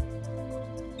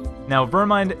 Now,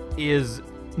 Vermind is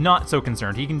not so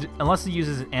concerned. He can, unless he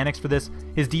uses an annex for this,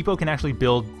 his depot can actually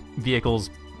build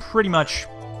vehicles pretty much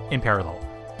in parallel.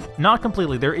 Not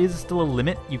completely. There is still a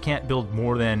limit. You can't build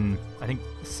more than, I think,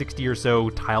 60 or so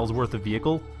tiles worth of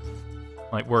vehicle.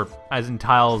 Like, as in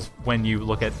tiles when you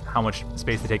look at how much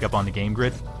space they take up on the game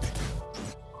grid.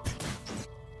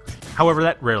 However,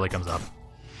 that rarely comes up.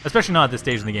 Especially not at this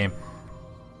stage in the game.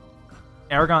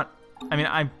 Arrogant, I mean,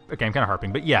 I'm kind of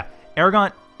harping, but yeah.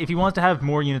 Arrogant, if he wants to have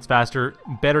more units faster,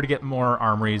 better to get more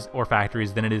armories or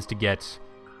factories than it is to get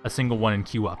a single one and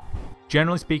queue up.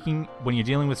 Generally speaking, when you're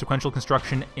dealing with sequential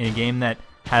construction in a game that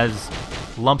has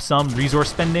lump sum resource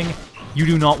spending, you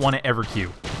do not want to ever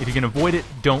queue. If you can avoid it,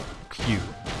 don't queue.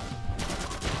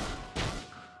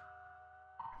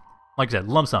 Like I said,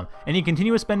 lump sum. Any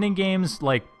continuous spending games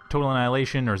like Total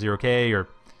Annihilation or 0K or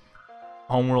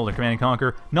Homeworld or Command &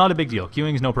 Conquer, not a big deal.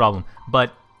 Queuing is no problem.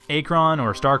 But Achron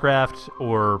or StarCraft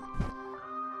or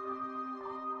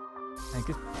I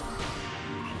guess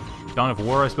Dawn of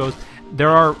War, I suppose, there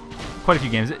are quite a few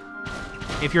games.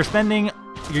 If you're spending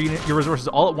your resources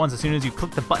all at once as soon as you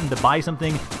click the button to buy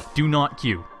something, do not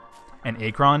queue. And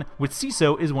Achron with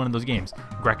CESO is one of those games.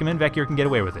 Grekim and Vecgir can get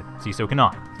away with it. CESO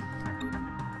cannot.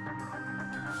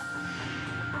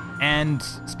 And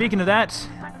speaking of that,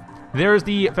 there's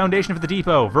the foundation for the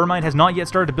depot. Vermind has not yet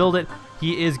started to build it.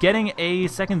 He is getting a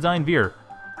second Zion Veer.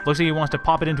 Looks like he wants to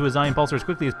pop it into a Zion Pulsar as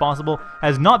quickly as possible.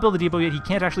 Has not built the depot yet. He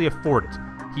can't actually afford it.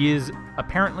 He is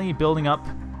apparently building up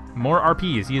more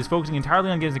RPs. He is focusing entirely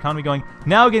on getting his economy going.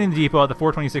 Now getting the depot at the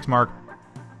 426 mark.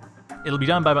 It'll be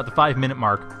done by about the 5-minute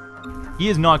mark. He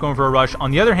is not going for a rush.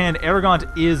 On the other hand, Arrogant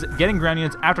is getting ground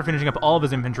units after finishing up all of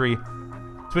his infantry.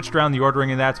 Switched around the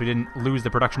ordering of that so he didn't lose the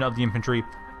production of the infantry.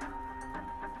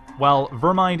 While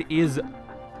Vermind is,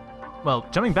 well,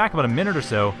 jumping back about a minute or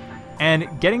so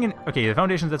and getting in... Okay, the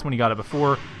foundations, that's when he got it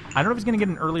before. I don't know if he's going to get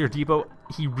an earlier depot.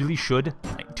 He really should.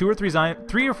 Like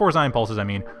 3 or 4 Zion Pulses, I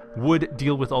mean, would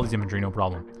deal with all these infantry, no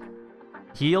problem.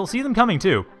 He'll see them coming,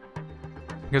 too,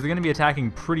 because they're going to be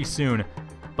attacking pretty soon.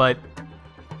 But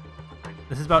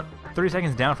this is about 30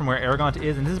 seconds down from where Arrogant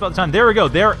is, and this is about the time. There we go.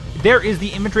 There is the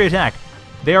infantry attack.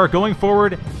 They are going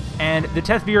forward, and the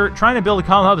Tethvir trying to build a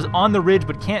comm hub is on the ridge,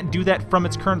 but can't do that from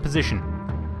its current position.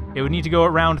 It would need to go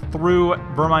around through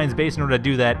Vermind's base in order to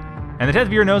do that. And the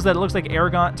Tethvir knows that it looks like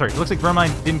Arrogant... Sorry, it looks like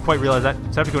Vermind didn't quite realize that.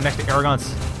 So I have to go next to Arrogant's...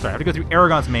 Sorry, I have to go through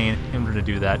Arrogant's main in order to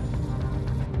do that.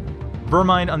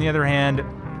 Vermind, on the other hand,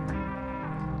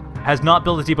 has not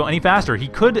built his depot any faster. He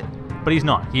could, but he's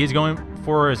not. He is going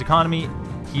for his economy.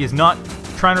 He is not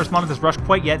trying to respond to this rush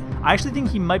quite yet. I actually think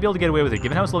he might be able to get away with it.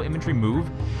 Given how slow infantry move,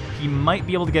 he might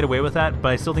be able to get away with that, but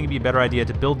I still think it'd be a better idea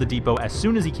to build the depot as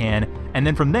soon as he can, and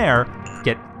then from there,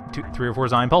 get 3 or 4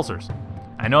 Zion Pulsars.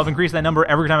 I know I've increased that number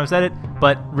every time I've said it,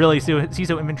 but really,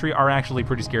 CESO infantry are actually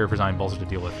pretty scary for Zion Pulsars to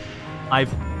deal with.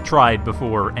 I've tried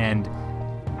before, and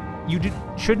you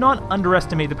should not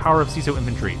underestimate the power of CESO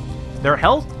infantry. Their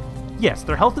health? Yes,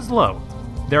 their health is low.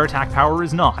 Their attack power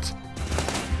is not.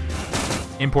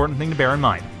 Important thing to bear in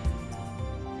mind.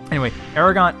 Anyway,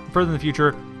 Arrogant, further in the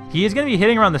future, he is going to be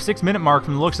hitting around the 6-minute mark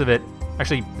from the looks of it.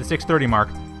 Actually, the 6:30 mark,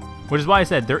 which is why I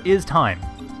said there is time.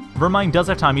 Vermind does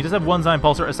have time. He does have 1 Zion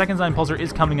Pulsar. A 2nd Zion Pulsar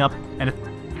is coming up, and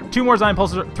 3 more Zion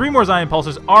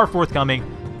Pulsars are forthcoming.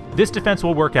 This defense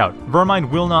will work out. Vermind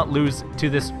will not lose to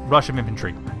this rush of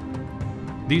infantry.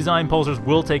 These Zion Pulsars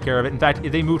will take care of it. In fact,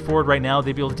 if they moved forward right now,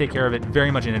 they'd be able to take care of it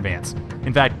very much in advance.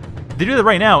 In fact, if they do that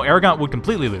right now, Arrogant would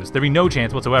completely lose. There'd be no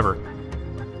chance whatsoever.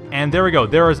 And there we go.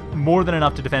 There is more than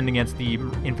enough to defend against the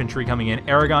infantry coming in.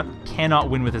 Arrogant cannot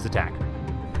win with his attack.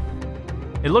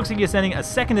 It looks like he's sending a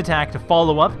 2nd attack to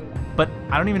follow up, but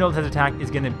I don't even know if this attack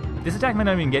is going to... This attack might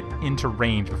not even get into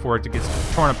range before it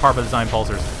gets torn apart by the Zion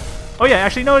Pulsars. Oh yeah,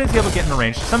 actually, no, it is able to get into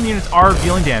range. Some units are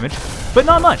dealing damage, but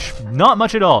not much. Not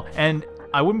much at all. And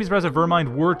I wouldn't be surprised if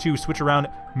Vermind were to switch around,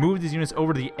 move these units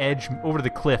over to the edge, over to the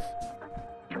cliff.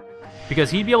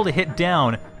 Because he'd be able to hit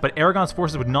down, but Arrogant's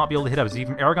forces would not be able to hit up. See,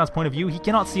 from Arrogant's point of view, he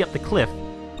cannot see up the cliff,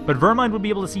 but Vermind would be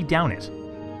able to see down it.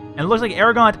 And it looks like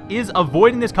Arrogant is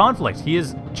avoiding this conflict. He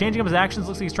is changing up his actions.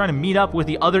 Looks like he's trying to meet up with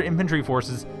the other infantry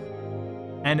forces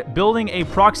and building a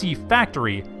proxy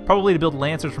factory, probably to build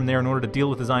Lancers from there in order to deal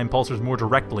with the Zion Pulsars more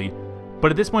directly.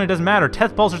 But at this point, it doesn't matter.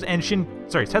 Teth Pulsars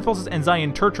and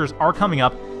Zion Turchers are coming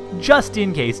up just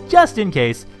in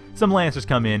case some Lancers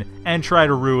come in and try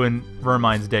to ruin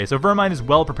Vermind's day. So Vermind is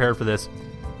well prepared for this.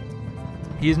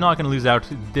 He is not going to lose out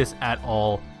to this at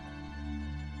all.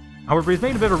 However, he's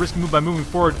making a bit of a risky move by moving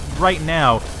forward right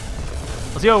now.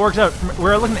 Let's see how it works out.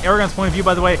 We're looking at Arrogant's point of view,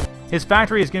 by the way. His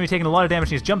factory is going to be taking a lot of damage.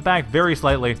 He's jumped back very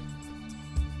slightly.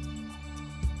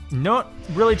 Not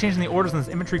really changing the orders on this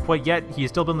infantry quite yet. He is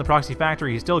still building the proxy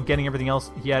factory. He's still getting everything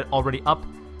else he had already up.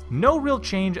 No real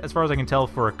change, as far as I can tell,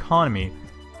 for economy.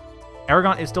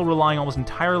 Arrogant is still relying almost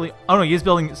entirely... Oh no, he is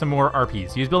building some more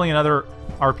RPs. He is building another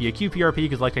RP, a QP RP,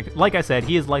 because like I said,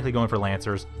 he is likely going for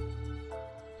Lancers.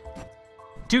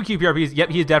 2 QPRPs, yep,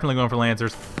 he is definitely going for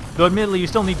Lancers. Though admittedly, you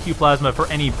still need Q Plasma for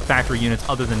any factory units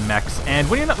other than mechs. And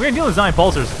when you're dealing with Zion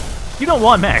Pulsars, you don't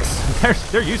want mechs.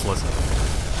 They're useless.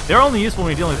 They're only useful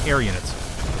when you're dealing with air units.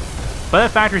 But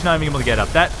that factory's not even able to get up.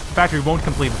 That factory won't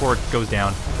complete before it goes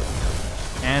down.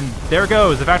 And there it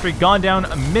goes. The factory gone down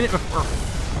a minute before,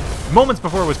 moments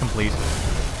before it was complete.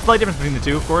 Slight difference between the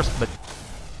two, of course, but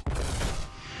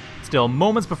still,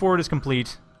 moments before it is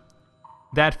complete,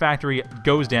 that factory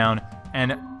goes down,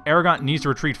 and Arrogant needs to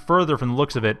retreat further from the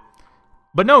looks of it.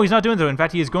 But no, he's not doing so. In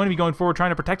fact, he is going to be going forward,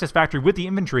 trying to protect his factory with the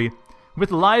infantry, with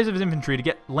the lives of his infantry, to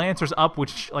get Lancers up,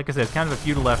 which, like I said, is kind of a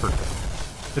futile effort.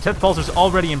 The 10th Pulsar's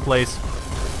already in place.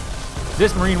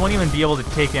 This Marine won't even be able to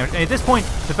take damage. And at this point,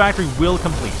 the factory will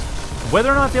complete. Whether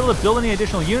or not it's able to build any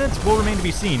additional units will remain to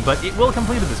be seen, but it will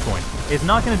complete at this point. It's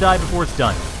not going to die before it's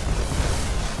done.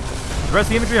 The rest of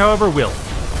the infantry, however, will.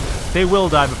 They will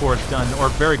die before it's done, or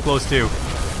very close to.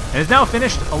 And it's now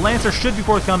finished. A Lancer should be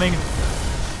forthcoming,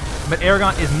 but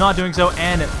Arrogant is not doing so,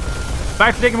 and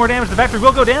factory taking more damage. The factory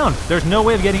will go down. There's no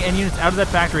way of getting any units out of that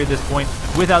factory at this point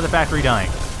without the factory dying.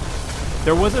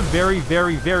 There was a very,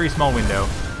 very, very small window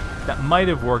that might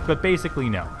have worked, but basically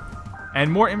no. And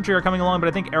more infantry are coming along, but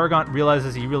I think Arrogant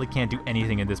realizes he really can't do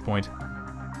anything at this point.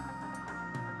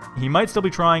 He might still be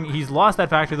trying. He's lost that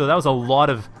factory, though. That was a lot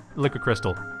of liquid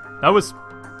crystal. That was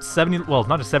 70, well,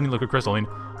 not just 70 liquid crystal. I mean,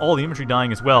 all the infantry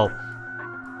dying as well.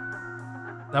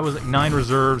 That was like 9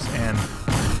 reserves and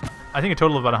I think a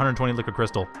total of about 120 liquid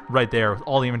crystal right there with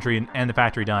all the infantry and the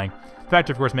factory dying. The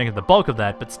factory, of course, making the bulk of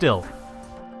that, but still,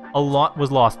 a lot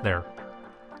was lost there.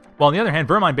 While on the other hand,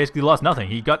 Vermind basically lost nothing.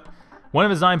 He got one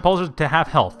of his Zion Pulsars to half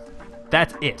health.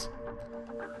 That's it.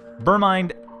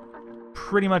 Vermind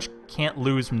pretty much can't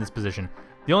lose from this position.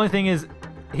 The only thing is,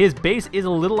 his base is a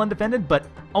little undefended, but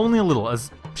only a little,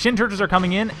 as Shin Turchers are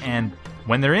coming in, and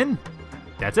when they're in,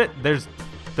 that's it. They're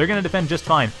going to defend just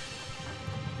fine.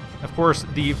 Of course,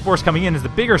 the force coming in is the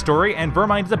bigger story, and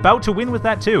Vermind is about to win with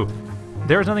that too.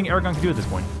 There's nothing Arrogant can do at this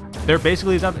point. There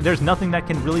basically is nothing, there's nothing that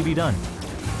can really be done.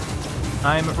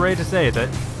 I'm afraid to say that,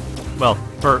 well,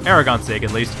 for Arrogant's sake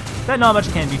at least, that not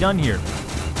much can be done here.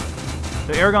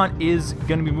 So Arrogant is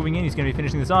going to be moving in. He's going to be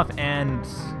finishing this off, and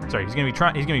sorry, he's going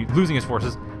to be losing his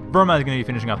forces. Vermind is going to be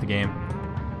finishing off the game.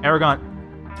 Arrogant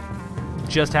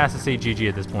just has to say GG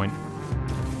at this point.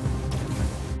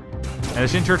 And the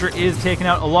Shin Churcher is taking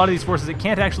out a lot of these forces. It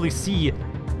can't actually see.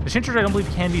 The Shin Churcher, I don't believe,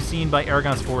 can be seen by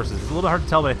Arrogant's forces. It's a little bit hard to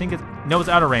tell, but I think it's... No, it's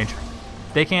out of range.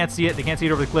 They can't see it. They can't see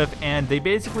it over the cliff. And they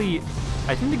basically...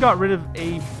 I think they got rid of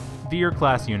a Vecgir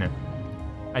class unit.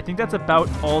 I think that's about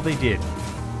all they did.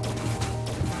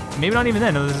 Maybe not even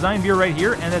then. No, there's a Zion Veer right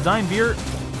here, and that Zion Veer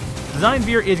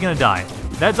is going to die.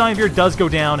 That Zion Veer does go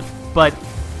down, but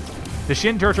the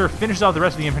Shin Churcher finishes off the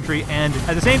rest of the infantry, and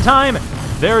at the same time,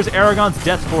 there's Arrogant's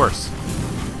Death Force.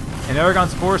 And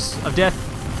Arrogant's Force of Death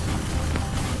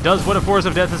does what a Force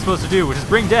of Death is supposed to do, which is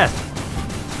bring death.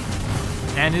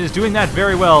 And it is doing that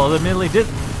very well. Admittedly,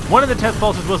 one of the test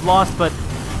pulses was lost, but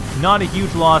not a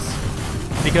huge loss,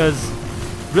 because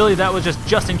really that was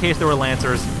just in case there were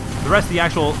Lancers. The rest of the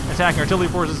actual attacking artillery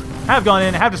forces have gone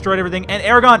in, have destroyed everything, and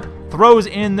Arrogant throws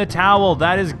in the towel.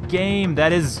 That is game.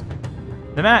 That is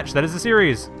the match. That is the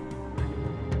series.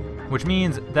 Which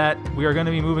means that we are going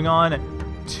to be moving on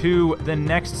to the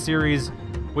next series,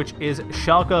 which is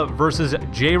Schalke versus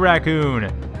J Raccoon.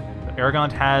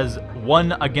 Arrogant has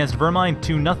won against Vermind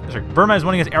 2-0. Sorry, Vermind is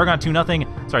winning against Arrogant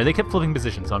 2-0. Sorry, they kept flipping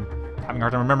positions, so I'm having a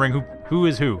hard time remembering who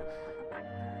is who.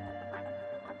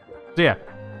 So yeah,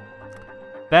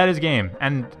 that is game.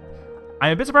 And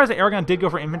I'm a bit surprised that Arrogant did go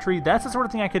for infantry. That's the sort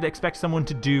of thing I could expect someone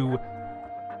to do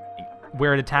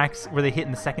where it attacks, where they hit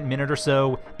in the second minute or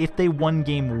so, if they won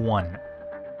game 1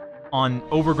 on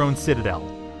Overgrown Citadel.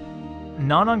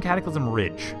 Not on Cataclysm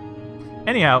Ridge.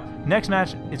 Anyhow, next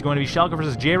match is going to be Schalke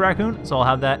versus J Raccoon, so I'll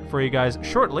have that for you guys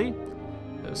shortly.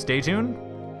 So stay tuned,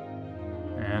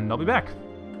 and I'll be back.